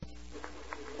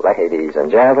Ladies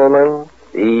and gentlemen,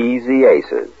 Easy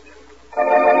Aces.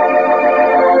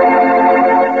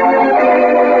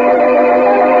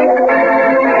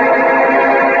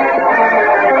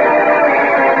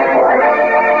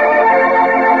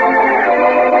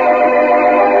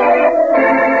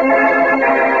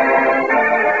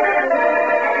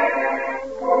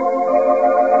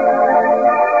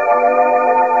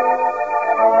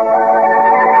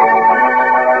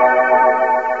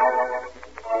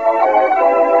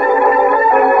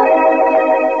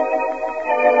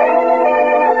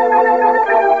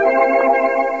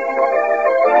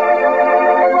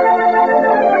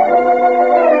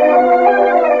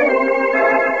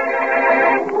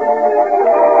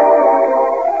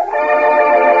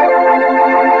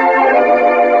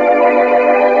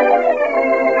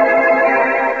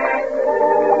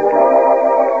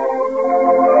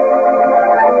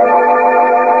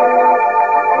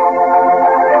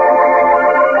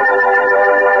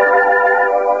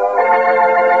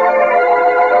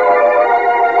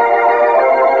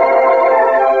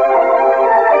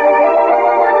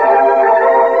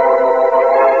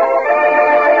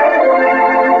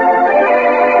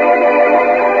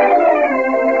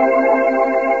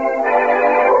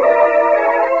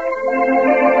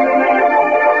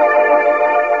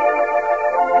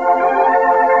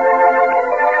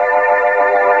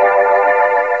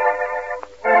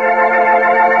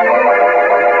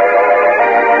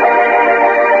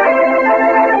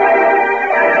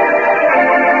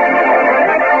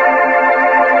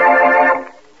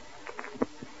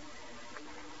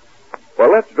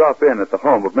 Drop in at the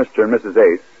home of Mr. and Mrs.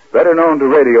 Ace, better known to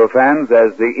radio fans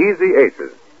as the Easy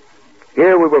Aces.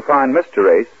 Here we will find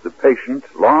Mr. Ace, the patient,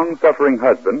 long-suffering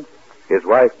husband, his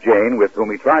wife Jane, with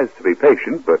whom he tries to be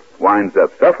patient but winds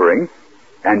up suffering,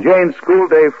 and Jane's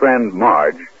school-day friend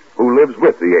Marge, who lives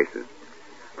with the Aces.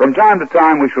 From time to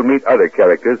time we shall meet other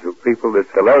characters who people this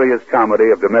hilarious comedy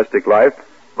of domestic life,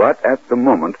 but at the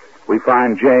moment we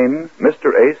find Jane,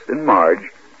 Mr. Ace, and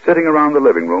Marge sitting around the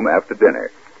living room after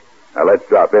dinner. Now let's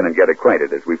drop in and get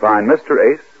acquainted as we find Mr.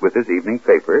 Ace with his evening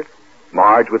paper,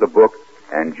 Marge with a book,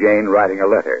 and Jane writing a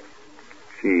letter.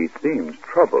 She seems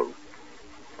troubled.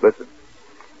 Listen.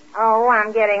 Oh,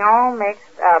 I'm getting all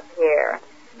mixed up here.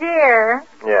 Dear.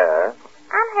 Yes?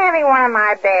 I'm having one of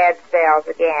my bad spells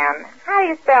again. How do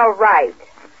you spell right?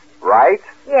 Right?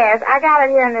 Yes, I got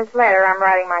it here in this letter I'm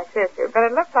writing my sister, but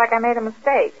it looks like I made a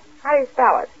mistake. How do you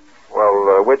spell it?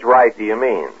 Well, which right do you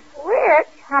mean? Which?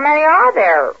 How many are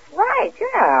there? Right, you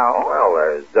know. Well,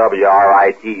 there's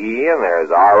W-R-I-T-E and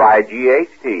there's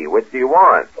R-I-G-H-T. Which do you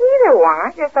want? Either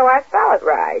one, just so I spell it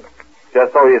right.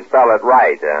 Just so you spell it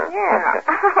right, huh? Yeah.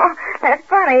 Oh, that's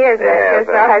funny, isn't it? Yeah, Just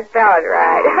so I spell it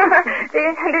right.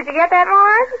 Did you get that,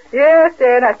 Marge? Yes,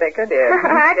 Dad, I think I did.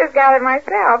 I just got it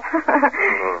myself.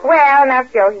 Well, enough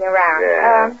joking around.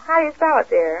 Yeah. How do you spell it,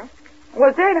 dear?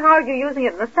 Well, Jane, how are you using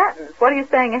it in the sentence? What are you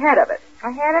saying ahead of it?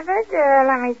 Ahead of it?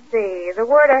 Let me see. The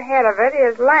word ahead of it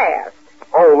is last.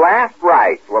 Oh, last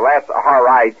right. Well, that's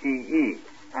R-I-T-E.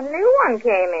 A new one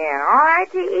came in.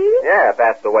 R-I-T-E? Yeah, if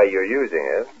that's the way you're using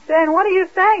it. Jane, what are you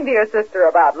saying to your sister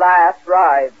about last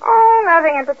ride? Oh,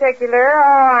 nothing in particular.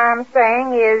 All I'm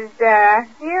saying is,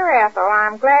 dear Ethel,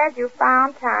 I'm glad you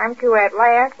found time to at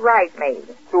last write me.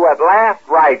 To at last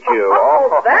write you.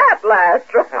 Oh, that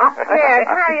last ride. Yes,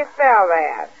 how do you spell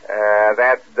that?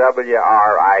 That's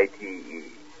W-R-I-T-E.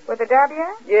 With a W?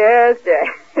 Yes,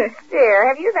 Jane. Dear,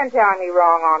 have you been telling me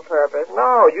wrong on purpose?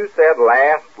 No, you said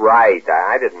last right.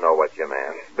 I didn't know what you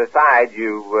meant. Besides,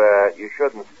 you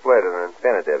shouldn't split an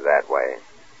infinitive that way.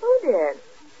 Who did?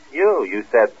 You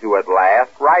said to at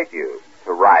last write you.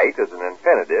 To write is an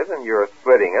infinitive, and you're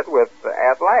splitting it with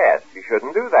at last. You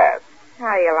shouldn't do that.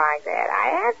 How do you like that?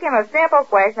 I asked him a simple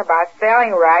question about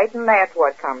spelling right, and that's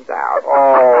what comes out.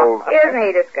 Oh. Isn't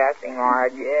he disgusting,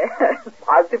 Marge? Yes,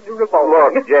 positively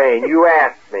revolting. Look, Jane, you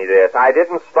asked me this. I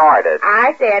didn't start it.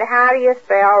 I said, how do you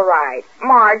spell right?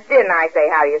 Marge, didn't I say,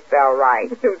 how do you spell right?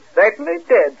 You certainly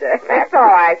did, Jane. That's all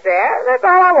I said. That's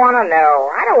all I want to know.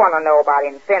 I don't want to know about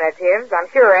infinitives. I'm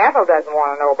sure Ethel doesn't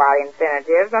want to know about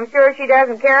infinitives. I'm sure she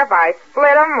doesn't care if I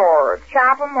split them or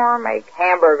chop them or make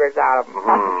hamburgers out of them.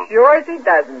 I'm sure she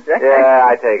doesn't, Jane. Yeah,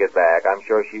 I take it back. I'm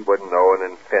sure she wouldn't know an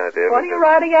infinitive. What are you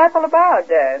writing Ethel about,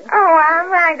 Jane? Oh, I'm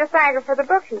writing to thank her for the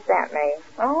book she sent me.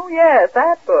 Oh, yes,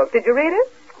 that book. Did you read it?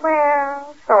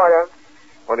 Well, sort of.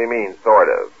 What do you mean, sort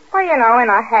of? Well, you know, in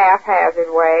a haphazard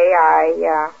way,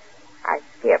 I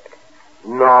skipped.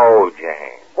 No,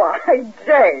 Jane. Why,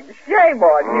 Jane, shame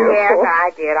on you. Yes,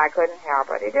 I did. I couldn't help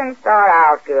it. It didn't start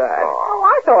out good. Oh,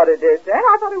 I thought it did, Jane.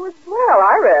 I thought it was swell.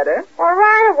 I read it. Well,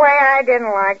 right away, I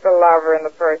didn't like the lover in the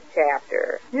first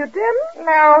chapter. You didn't?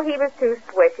 No, he was too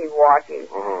swishy-washy.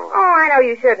 Oh, I know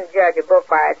you shouldn't judge a book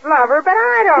by its lover, but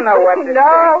I don't know what to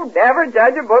No, never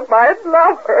judge a book by its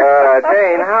lover.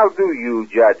 Jane, how do you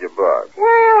judge a book?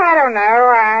 Well, I don't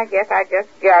know. I guess I just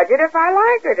judge it if I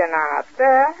like it or not.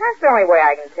 That's the only way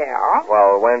I can tell.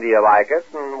 Well, when do you like it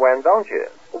and when don't you?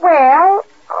 Well,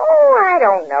 I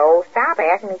don't know. Stop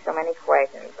asking me so many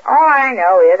questions. All I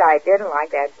know is I didn't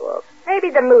like that book. Maybe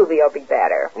the movie will be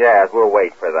better. Yes, we'll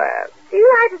wait for that. Do you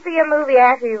like to see a movie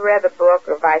after you've read the book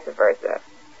or vice versa?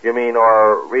 You mean,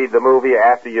 or read the movie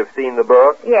after you've seen the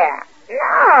book? Yeah.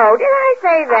 No, did I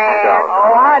say that? I don't know.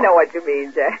 Oh, I know what you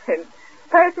mean, Jane.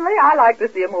 Personally, I like to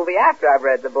see a movie after I've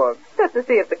read the book, just to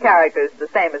see if the character's the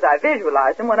same as I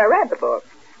visualized them when I read the book.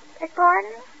 Beg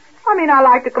pardon? I mean, I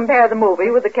like to compare the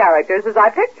movie with the characters as I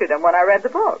pictured them when I read the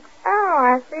book. Oh,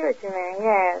 I see what you mean,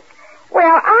 yes.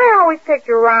 Well, I always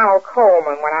picture Ronald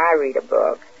Colman when I read a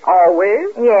book. Always?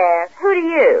 Yes. Who do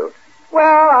you?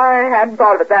 Well, I hadn't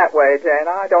thought of it that way, Jane.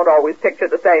 I don't always picture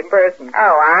the same person.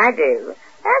 Oh, I do.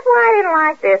 That's why I didn't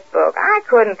like this book. I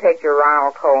couldn't picture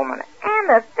Ronald Colman. And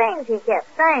the things he kept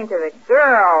saying to the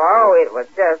girl, it was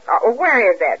just... Oh,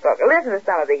 where is that book? Listen to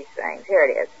some of these things. Here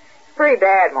it is. It's pretty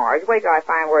bad, Marge. Wait till I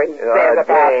find where he says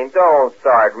about... Jane, don't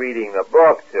start reading the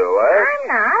book to us. I'm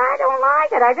not. I don't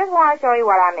like it. I just want to show you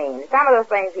what I mean. Some of those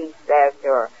things he says to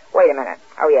her. Wait a minute.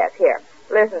 Oh, yes, here.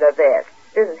 Listen to this.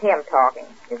 This is him talking.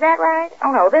 Is that right?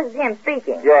 Oh, no, this is him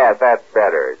speaking. Yes, that's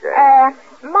better,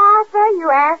 Jane. Martha, you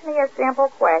asked me a simple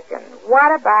question.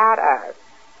 What about us?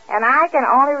 And I can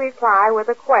only reply with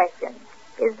a question.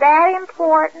 Is that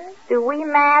important? Do we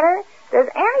matter? Does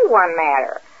anyone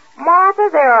matter? Martha,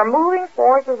 there are moving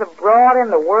forces abroad in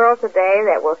the world today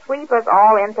that will sweep us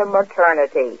all into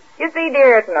maternity. You see,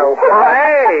 dear, it's no fun.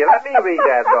 Hey, let me read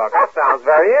that book. That sounds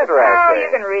very interesting. Oh, you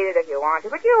can read it if you want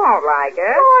to, but you won't like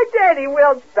it. Oh, Jenny,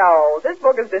 will so. This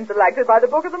book has been selected by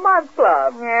the Book of the Month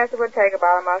Club. Yes, it would take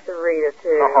about a month to read it,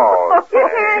 too. Oh, You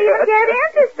can't even get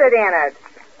interested in it.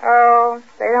 Oh,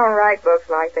 they don't write books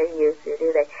like they used to,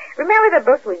 do they? Remember the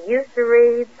books we used to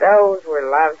read? Those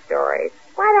were love stories.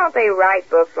 Why don't they write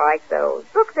books like those?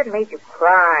 Books that made you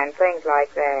cry and things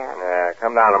like that.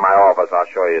 Come down to my office. I'll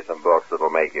show you some books that'll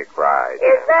make you cry.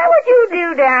 Is that what you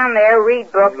do down there,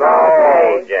 read books all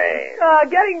No, day?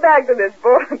 Jane. Getting back to this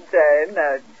book,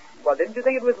 Jane, well, didn't you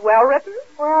think it was well written?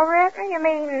 Well written? You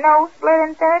mean no split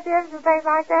infinitives and things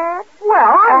like that?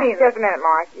 Well, I mean... Just a minute,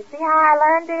 Mark. You see how I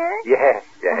learned, dear? Yes,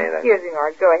 Jane. Excuse me,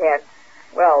 Mark. Go ahead.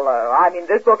 Well, I mean,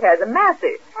 this book has a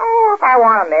message. Oh, if I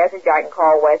want a message, I can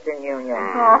call Western Union.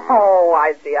 Oh,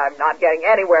 I see. I'm not getting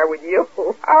anywhere with you.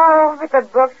 Oh, but the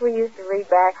books we used to read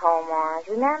back home, Marge.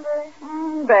 Remember?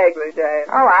 Vaguely, Jane.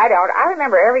 Oh, I don't. I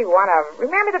remember every one of them.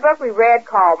 Remember the book we read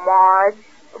called Marge?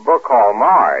 A book called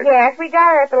Marge. Yes, we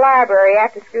got her at the library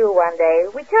after school one day.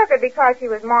 We took her because she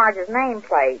was Marge's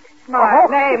nameplate. My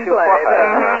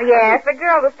nameplate. Yes, the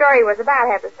girl the story was about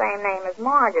had the same name as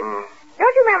Marge's.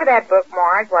 Don't you remember that book,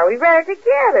 Marge? Well, we read it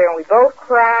together, and we both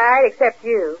cried, except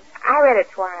you. I read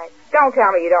it twice. Don't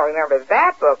tell me you don't remember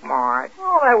that book, Marge.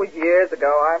 Oh, that was years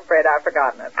ago. I'm afraid I've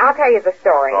forgotten it. I'll tell you the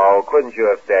story. Oh, couldn't you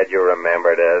have said you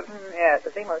remembered it? Yes,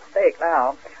 it seems a mistake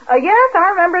now. Yes, I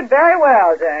remember it very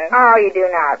well, Jane. Oh, you do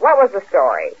not. What was the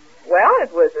story? Well,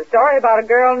 it was a story about a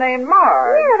girl named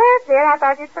Marge. Yeah, that's it. I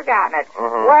thought you'd forgotten it.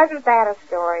 Wasn't that a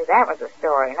story? That was a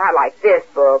story. Not like this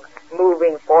book,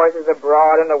 Moving Forces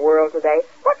Abroad in the World Today.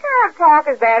 What kind of talk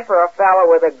is that for a fellow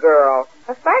with a girl?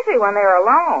 Especially when they're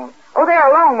alone. Oh, they're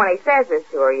alone when he says this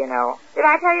to her, you know. Did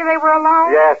I tell you they were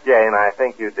alone? Yes, Jane, I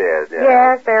think you did.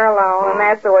 Yes, they're alone, and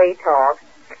that's the way he talks.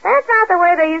 That's not the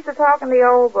way they used to talk in the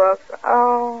old books.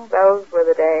 Oh, those were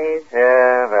the days.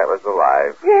 Yeah, that was the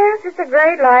life. Yes, it's a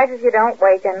great life if you don't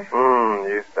waken.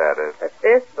 You said it. But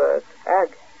this book,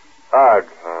 ugh. Ugh.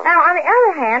 Now, on the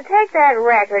other hand, take that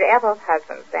record Ethel's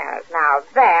husband sent us. Now,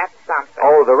 that's something.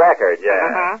 Oh, the record,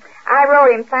 yeah. I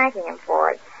wrote him thanking him for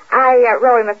it. I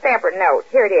wrote him a separate note.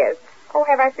 Here it is. Oh,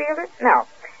 have I sealed it? No.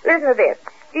 Listen to this.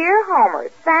 Dear Homer,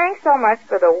 thanks so much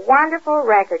for the wonderful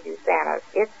record you sent us.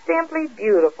 It's simply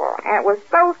beautiful, and it was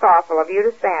so thoughtful of you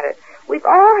to send it. We've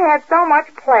all had so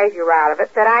much pleasure out of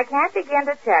it that I can't begin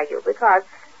to tell you, because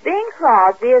Bing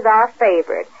Crosby is our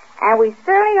favorite, and we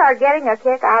certainly are getting a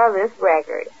kick out of this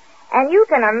record. And you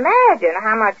can imagine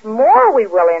how much more we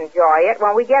will enjoy it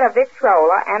when we get a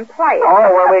Victrola and play it. Oh,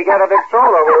 when we get a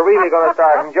Victrola, we're really going to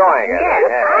start enjoying it. Yes,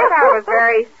 I thought it was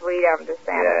very sweet of him to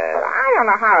send us. But I don't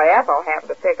know how Ethel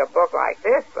happened to pick a book like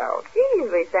this, though. She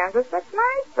usually sends us such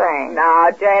nice things.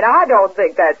 Now, Jane, I don't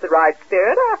think that's the right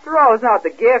spirit. After all, it's not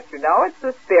the gift, you know. It's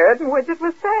the spirit in which it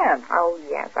was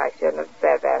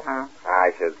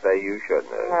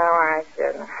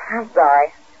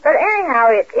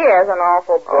is an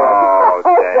awful book. Oh,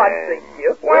 what's the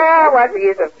use? Well, what's the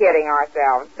use of kidding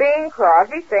ourselves? Bing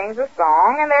Crosby sings a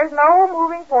song, and there's no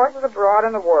moving forces abroad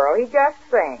in the world. He just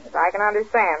sings. I can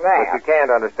understand that. But you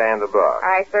can't understand the book.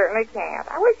 I certainly can't.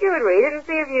 I wish you would read it and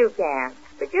see if you can.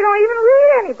 But you don't even read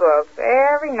any books.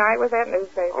 Every night with that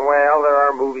newspaper. Well, there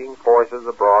are moving forces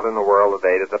abroad in the world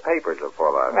today that the papers are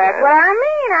full of. That's what I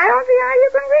mean. I don't see how you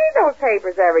can read those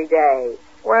papers every day.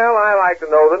 Well, I like to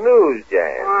know the news,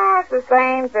 Jane. Oh, it's the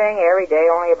same thing every day,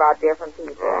 only about different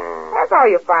people. That's all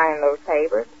you find in those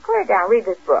papers. Put it down. Read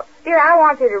this book. Dear, I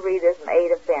want you to read this from A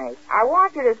to finish. I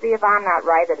want you to see if I'm not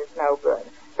right that it's no good.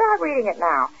 Start reading it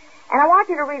now. And I want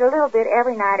you to read a little bit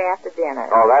every night after dinner.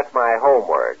 Oh, that's my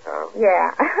homework, huh?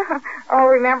 Yeah. Oh,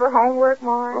 remember homework,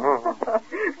 Mark?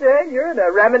 Jane, you're in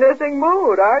a reminiscing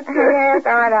mood, aren't you? Yes,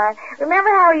 aren't I? Remember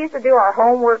how we used to do our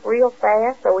homework real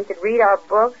fast so we could read our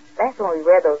books? That's when we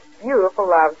read those beautiful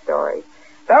love stories.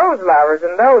 Those lovers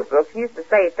in those books used to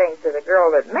say things to the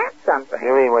girl that meant something.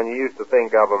 You mean when you used to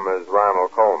think of him as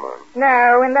Ronald Coleman?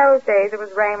 No, in those days it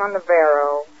was Raymond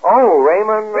Navarro. Oh,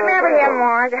 Raymond. Remember him,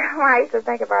 Mark? I used to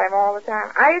think about him all the time.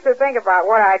 I used to think about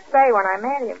what I'd say when I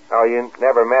met him. Oh, you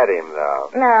never met him, though?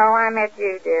 No, I met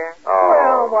you, dear.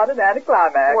 Oh. Well, what an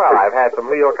anticlimax. Well, I've had some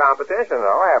real competition,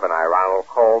 though, haven't I? Ronald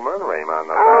Coleman, Raymond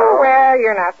Oh, Navarro. well,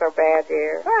 you're not so bad,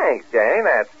 dear. Thanks, Jane.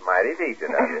 That's mighty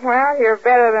decent of you. Well, you're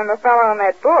better than the fellow in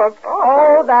that book.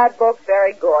 Oh, that book's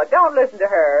very good. Don't listen to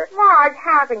her. Marge,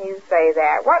 how can you say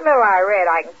that? What little I read,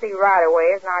 I can see right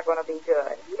away is not going to be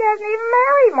good. He doesn't even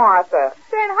marry Martha.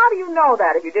 Jane, how do you know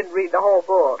that if you didn't read the whole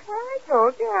book? Well, I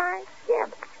told you I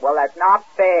skipped. Well, that's not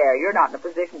fair. You're not in a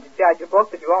position to judge a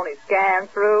book that you only scanned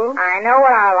through. I know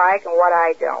what I like and what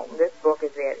I don't. This book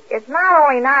is it. It's not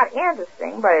only not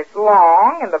interesting, but it's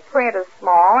long, and the print is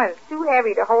small, and it's too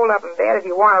heavy to hold up in bed if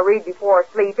you want to read before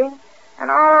sleeping. And,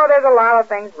 oh, there's a lot of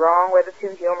things wrong with it,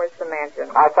 too humorous to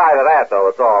mention. Outside of that, though,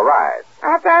 it's all right.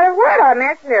 Outside of what? I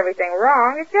mentioned everything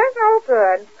wrong. It's just no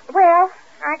good. Well,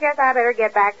 I guess I better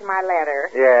get back to my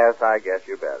letter. Yes, I guess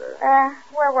you better.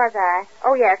 Where was I?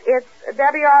 Oh, yes, it's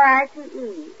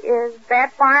W-R-I-T-E. Is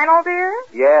that final, dear?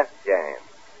 Yes, Jane.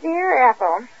 Dear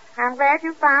Ethel, I'm glad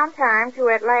you found time to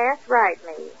at last write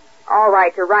me. All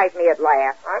right, to write me at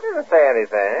last. I didn't say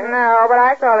anything. No, but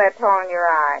I saw that tone in your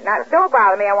eye. Now, don't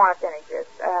bother me. I want to finish this.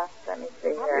 Let me see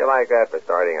How do here. you like that for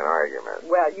starting an argument?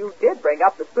 Well, you did bring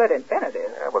up the split infinitive.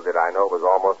 Yeah, well, did I know it was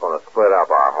almost going to split up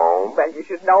our home? Well, you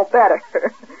should know better.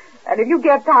 And if you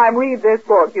get time, read this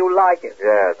book. You'll like it.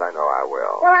 Yes, I know I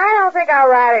will. Well, I don't think I'll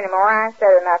write anymore. I've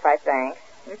said enough, I think.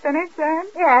 You finished, Sam?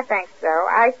 Yeah, I think so.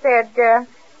 I said,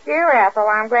 Dear Ethel,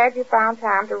 I'm glad you found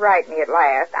time to write me at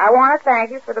last. I want to thank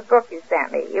you for the book you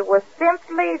sent me. It was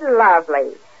simply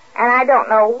lovely. And I don't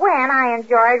know when I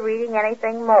enjoyed reading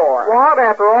anything more. What,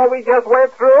 after all we just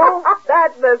went through?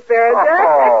 That's the spirit, Jane.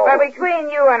 Oh. But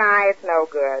between you and I, it's no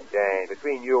good. Jane,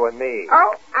 between you and me.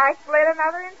 Oh, I split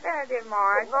another infinitive,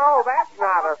 Marge. No, that's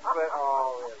not a split.